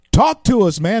Talk to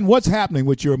us, man. What's happening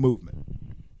with your movement?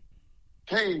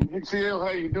 Hey, CL, how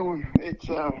you doing?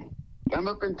 I'm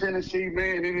up in Tennessee,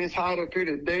 man. It is hot up here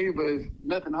today, but it's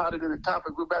nothing hotter than the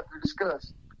topic we're about to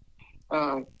discuss.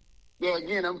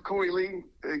 Again, I'm Corey Lee,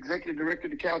 Executive Director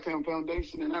of the Cowtown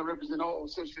Foundation, and I represent all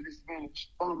socially disadvantaged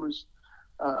farmers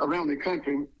around the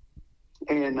country.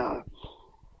 And,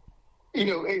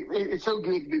 it's so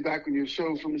good to be back on your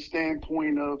show from the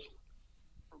standpoint of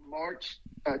March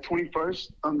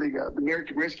 21st on the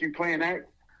American Rescue Plan Act,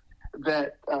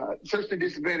 that socially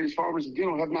disadvantaged farmers in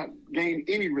general have not gained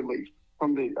any relief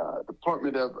from the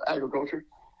Department of Agriculture.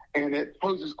 And it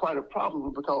poses quite a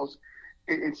problem because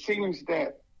it seems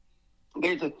that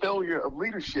there's a failure of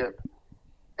leadership.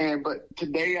 But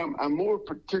today I'm more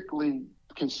particularly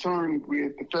concerned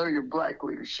with the failure of Black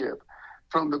leadership,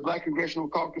 from the Black Congressional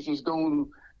Caucus is going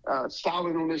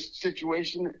solid on this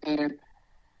situation, and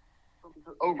from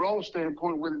the overall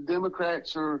standpoint, where the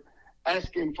Democrats are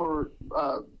asking for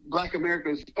Black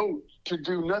America's vote to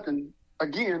do nothing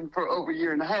again for over a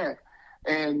year and a half.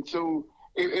 And so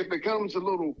it becomes a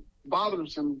little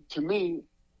bothersome to me,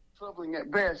 troubling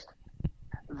at best,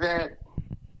 that,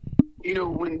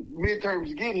 when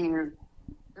midterms get here,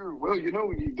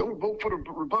 you don't vote for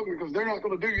the Republican because they're not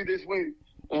going to do you this way.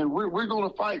 And we're going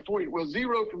to fight for it. Well,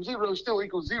 0 from 0 still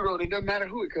equals 0. It doesn't matter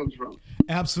who it comes from.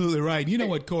 Absolutely right. You know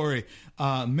what, Corey,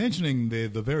 mentioning the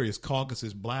various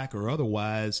caucuses, Black or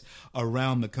otherwise,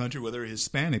 around the country, whether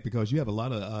Hispanic, because you have a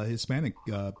lot of Hispanic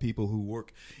people who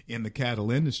work in the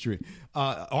cattle industry.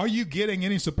 Are you getting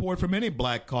any support from any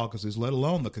Black caucuses, let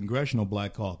alone the Congressional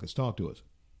Black Caucus? Talk to us.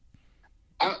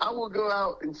 I will go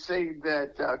out and say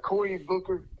that Cory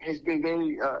Booker has been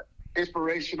very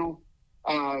inspirational.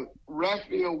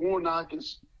 Raphael Warnock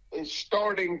is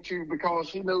starting to, because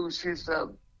he knows his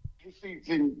seat's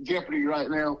in jeopardy right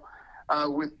now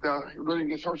with running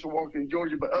against Herschel Walker in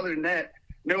Georgia. But other than that,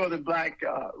 no other Black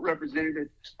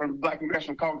representatives from Black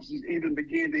Congressional Caucuses even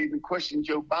began to even question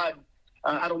Joe Biden.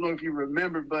 I don't know if you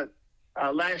remember, but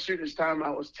last year this time I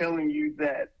was telling you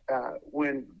that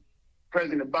when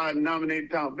President Biden nominated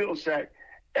Tom Vilsack,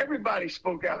 everybody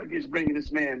spoke out against bringing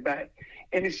this man back.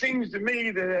 And it seems to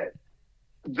me that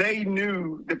they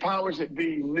knew, the powers that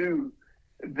be knew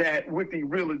that what the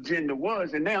real agenda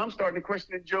was. And now I'm starting to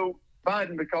question Joe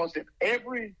Biden, because if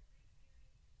every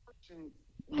person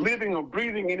living or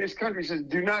breathing in this country says,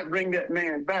 do not bring that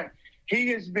man back, he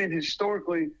has been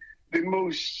historically the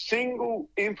most single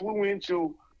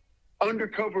influential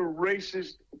undercover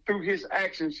racist through his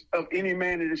actions of any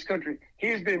man in this country. He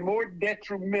has been more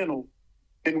detrimental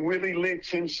than Willie Lynch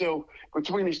himself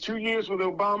between his 2 years with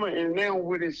Obama and now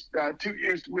with his 2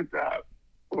 years with,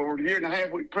 or a year and a half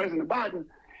with President Biden.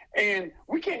 And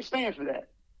we can't stand for that.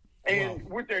 And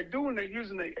what they're doing, they're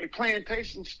using a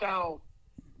plantation style,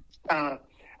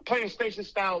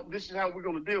 this is how we're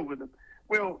going to deal with them.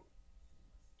 Well,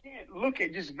 you can't look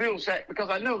at just Vilsack because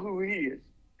I know who he is.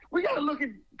 We got to look at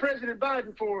President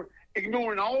Biden for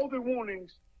ignoring all the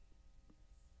warnings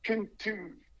to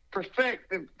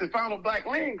perfect the final Black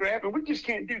land grab, and we just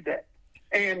can't do that.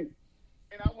 And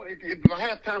if I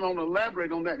have time, I want to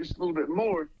elaborate on that just a little bit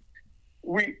more.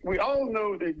 We all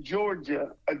know that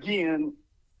Georgia, again,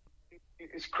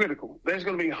 is critical. There's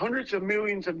going to be hundreds of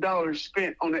millions of dollars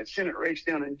spent on that Senate race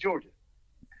down in Georgia.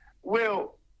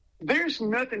 Well, there's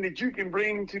nothing that you can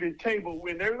bring to the table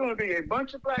when there's going to be a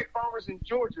bunch of Black farmers in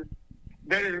Georgia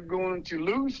that are going to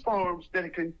lose farms,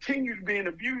 that continue to being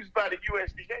abused by the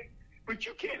USDA. But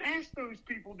you can't ask those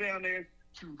people down there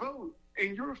to vote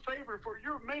in your favor for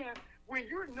your man when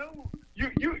you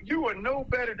are no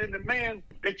better than the man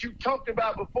that you talked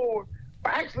about before,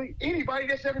 or actually anybody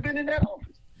that's ever been in that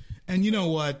office. And you know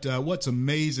what? What's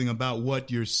amazing about what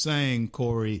you're saying,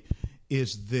 Corey,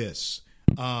 is this.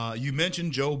 You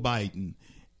mentioned Joe Biden,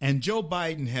 and Joe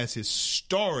Biden has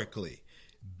historically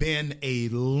been a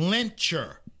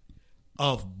lyncher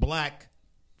of Black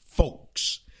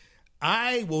folks.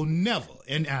 I will never,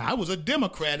 and I was a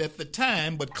Democrat at the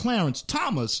time, but Clarence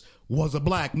Thomas was a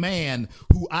Black man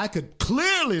who I could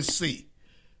clearly see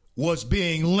was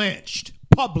being lynched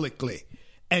publicly.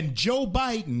 And Joe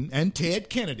Biden and Ted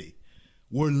Kennedy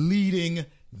were leading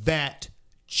that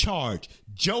charge.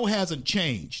 Joe hasn't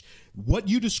changed. What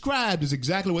you described is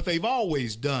exactly what they've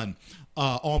always done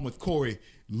on with Corey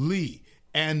Lee.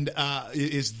 And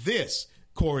is this,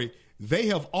 Corey, they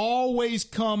have always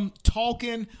come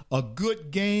talking a good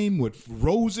game with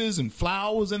roses and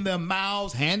flowers in their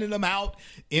mouths, handing them out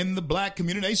in the Black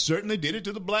community. They certainly did it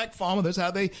to the Black farmer. That's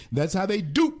how they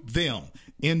duped them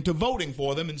into voting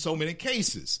for them in so many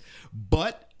cases.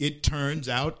 But it turns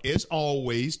out, as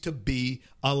always, to be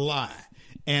a lie.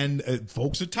 And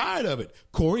folks are tired of it.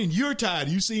 Corey, and you're tired.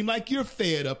 You seem like you're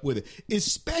fed up with it,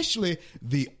 especially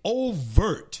the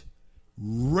overt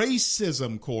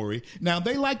racism, Corey. Now,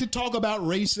 they like to talk about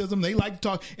racism. They like to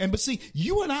talk. But see,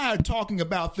 you and I are talking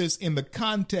about this in the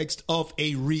context of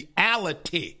a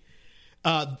reality.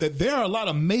 That there are a lot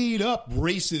of made up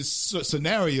racist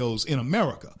scenarios in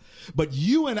America. But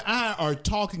you and I are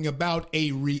talking about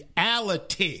a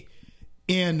reality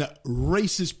in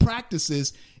racist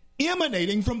practices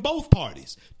emanating from both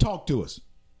parties. Talk to us.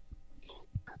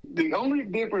 The only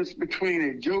difference between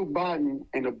a Joe Biden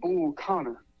and a Bull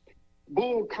Connor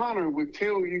would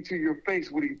tell you to your face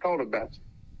what he thought about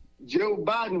you. Joe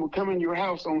Biden will come in your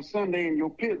house on Sunday in your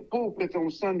pulpit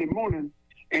on Sunday morning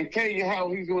and tell you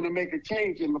how he's going to make a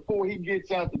change. And before he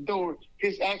gets out the door,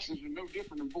 his actions are no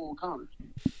different than Bull Connor's.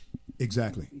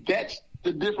 Exactly. That's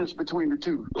the difference between the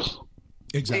two.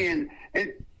 Exactly.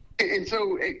 And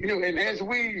so, and as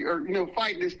we are,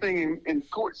 fighting this thing in the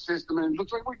court system, and it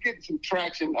looks like we're getting some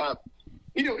traction up,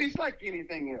 it's like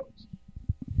anything else.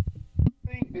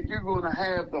 I think that you're going to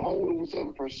have the hold on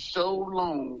something for so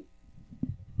long,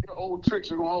 your old tricks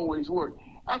are going to always work.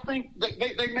 I think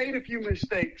they made a few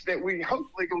mistakes that we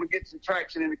hopefully going to get some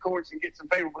traction in the courts and get some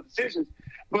favorable decisions.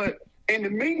 But in the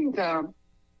meantime,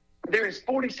 there is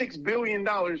 $46 billion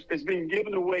that's being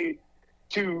given away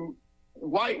to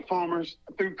white farmers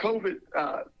through COVID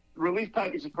relief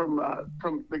packages from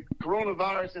the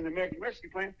coronavirus and the American Rescue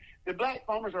Plan. The black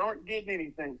farmers aren't getting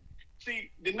anything.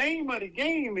 See, the name of the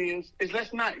game is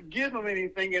let's not give them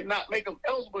anything and not make them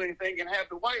eligible for anything and have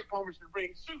the white farmers to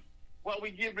bring suit while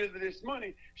we get rid of this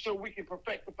money so we can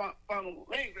perfect the final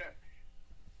land grab.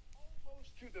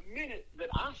 Almost to the minute that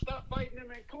I stop fighting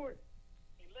them in court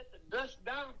and let the dust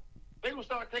down, they will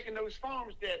start taking those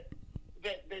farms that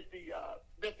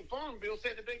the farm bill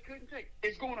said that they couldn't take.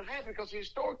 It's going to happen because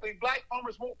historically black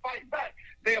farmers won't fight back.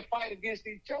 They'll fight against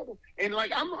each other. And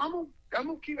I'm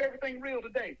gonna keep everything real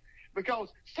today, because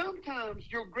sometimes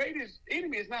your greatest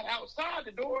enemy is not outside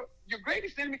the door. Your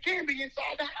greatest enemy can be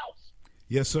inside the house.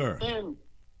 Yes, sir. And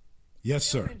yes,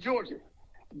 sir. In Georgia,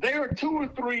 there are 2 or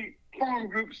 3 farm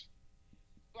groups,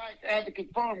 black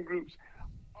advocate farm groups,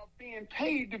 are being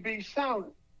paid to be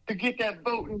silent to get that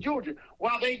vote in Georgia,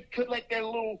 while they collect that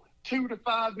little $2 to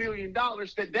 $5 million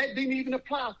that didn't even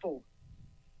apply for.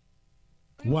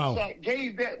 Wow. Vilsack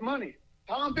gave that money.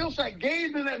 Tom Vilsack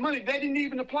gave them that money they didn't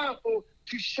even apply for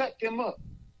to shut them up.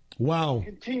 Wow.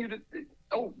 Continue to.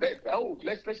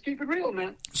 Let's keep it real,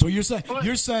 man. So you're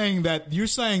saying that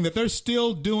they're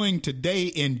still doing today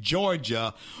in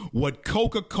Georgia what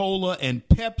Coca-Cola and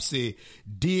Pepsi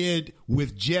did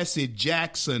with Jesse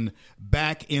Jackson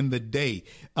back in the day,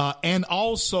 and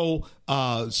also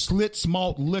Slits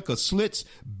Malt Liquor, Slits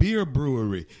Beer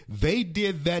Brewery. They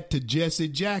did that to Jesse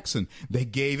Jackson. They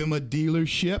gave him a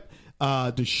dealership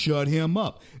to shut him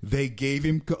up. They gave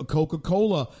him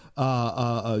Coca-Cola.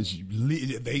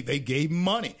 They gave him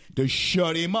money to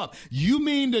shut him up. You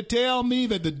mean to tell me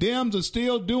that the Dems are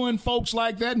still doing folks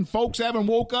like that and folks haven't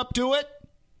woke up to it?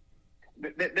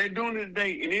 They're doing it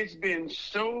today, and it's been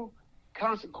so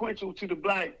consequential to the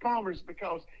black farmers,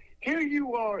 because here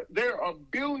you are, there are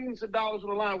billions of dollars on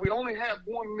the line. We only have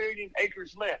 1 million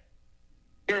acres left.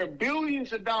 There are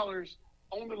billions of dollars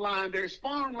on the line. There's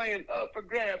farmland up for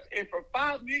grabs, and for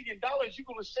 $5 million, you're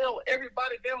going to sell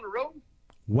everybody down the road?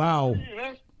 Wow.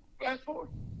 Fast forward.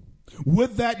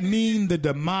 Would that mean the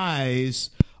demise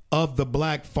of the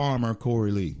black farmer,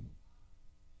 Corey Lee?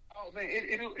 Oh man,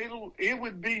 it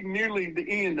would be nearly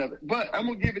the end of it. But I'm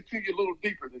gonna give it to you a little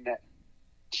deeper than that.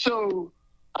 So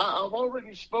I've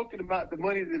already spoken about the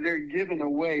money that they're giving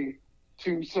away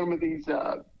to some of these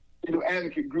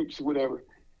advocate groups or whatever.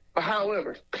 But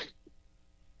however,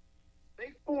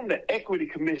 they formed an equity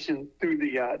commission through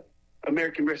the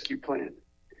American Rescue Plan.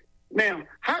 Now,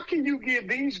 how can you give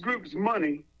these groups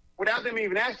money without them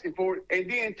even asking for it,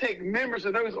 and then take members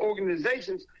of those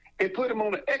organizations and put them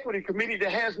on an equity committee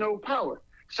that has no power?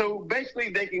 So basically,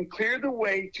 they can clear the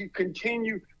way to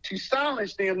continue to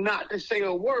silence them, not to say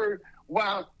a word,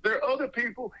 while there are other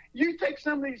people. You take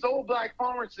some of these old black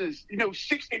farmers,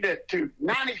 60 to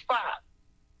 95.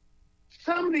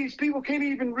 Some of these people can't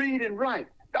even read and write.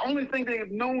 The only thing they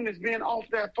have known is being off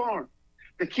that farm.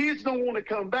 The kids don't want to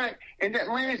come back, and that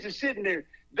land's just sitting there.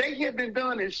 They have been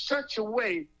done in such a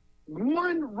way,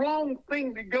 one wrong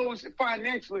thing that goes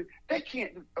financially, they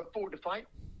can't afford to fight.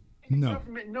 And the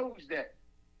government knows that.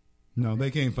 No, they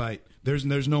can't fight. There's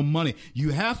no money. You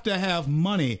have to have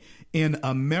money in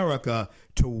America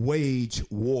to wage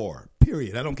war,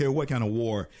 period. I don't care what kind of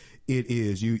war it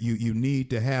is. You need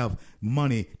to have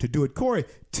money to do it. Corey,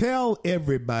 tell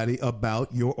everybody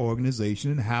about your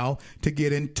organization and how to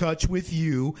get in touch with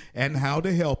you and how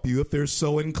to help you if they're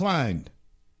so inclined.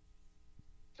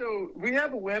 So we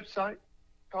have a website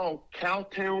called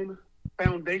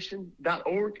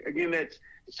cowtownfoundation.org. Again, that's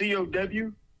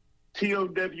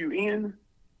COWTOWN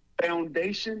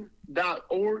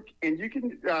foundation.org, and you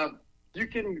can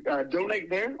donate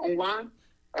there online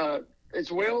as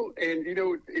well. And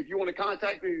if you want to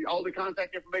contact me, all the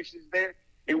contact information is there.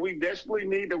 And we desperately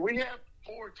need that. We have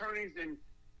 4 attorneys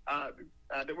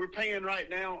that we're paying right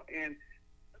now. And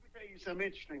let me tell you something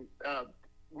interesting.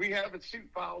 We have a suit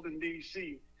filed in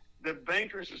D.C. The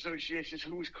Bankers Association,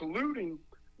 who is colluding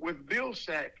with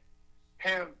Vilsack,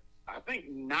 have, I think,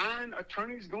 9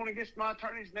 attorneys going against my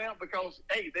attorneys now because,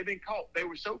 hey, they've been caught. They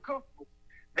were so comfortable.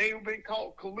 They've been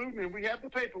caught colluding, and we have the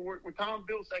paperwork with Tom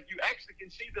Vilsack. You actually can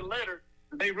see the letter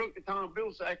that they wrote to Tom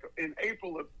Vilsack in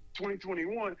April of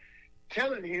 2021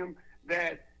 telling him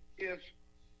that if he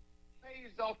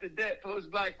pays off the debt for those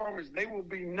black farmers, they will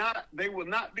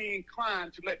not be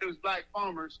inclined to let those black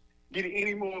farmers get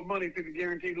any more money through the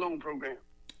guaranteed loan program.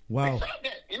 Wow. They said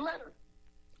that in letter.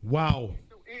 Wow.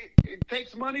 It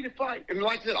takes money to fight. And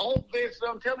like I said, all this,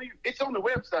 I'm telling you, it's on the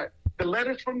website. The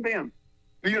letters from them.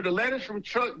 The letters from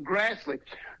Chuck Grassley.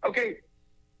 Okay,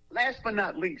 last but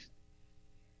not least,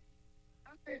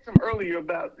 I said something earlier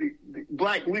about the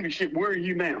black leadership. Where are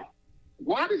you now?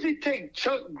 Why does it take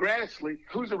Chuck Grassley,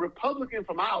 who's a Republican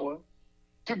from Iowa,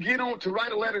 to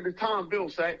write a letter to Tom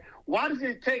Vilsack? Why does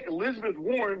it take Elizabeth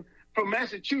Warren from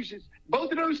Massachusetts?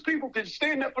 Both of those people to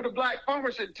stand up for the black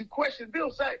farmers and to question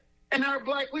Vilsack, and our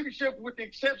black leadership, with the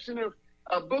exception of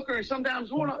Booker and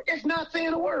sometimes Warnock, it's not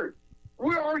saying a word.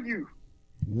 Where are you?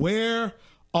 Where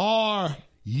are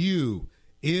you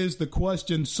is the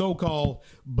question, so-called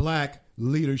black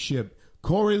leadership.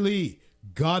 Corey Lee,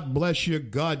 God bless you.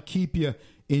 God keep you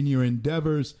in your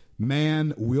endeavors.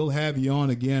 Man, we'll have you on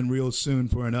again real soon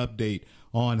for an update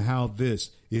on how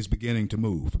this is beginning to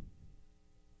move. Thank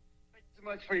you so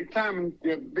much for your time,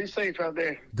 and be safe out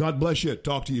there. God bless you.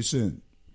 Talk to you soon.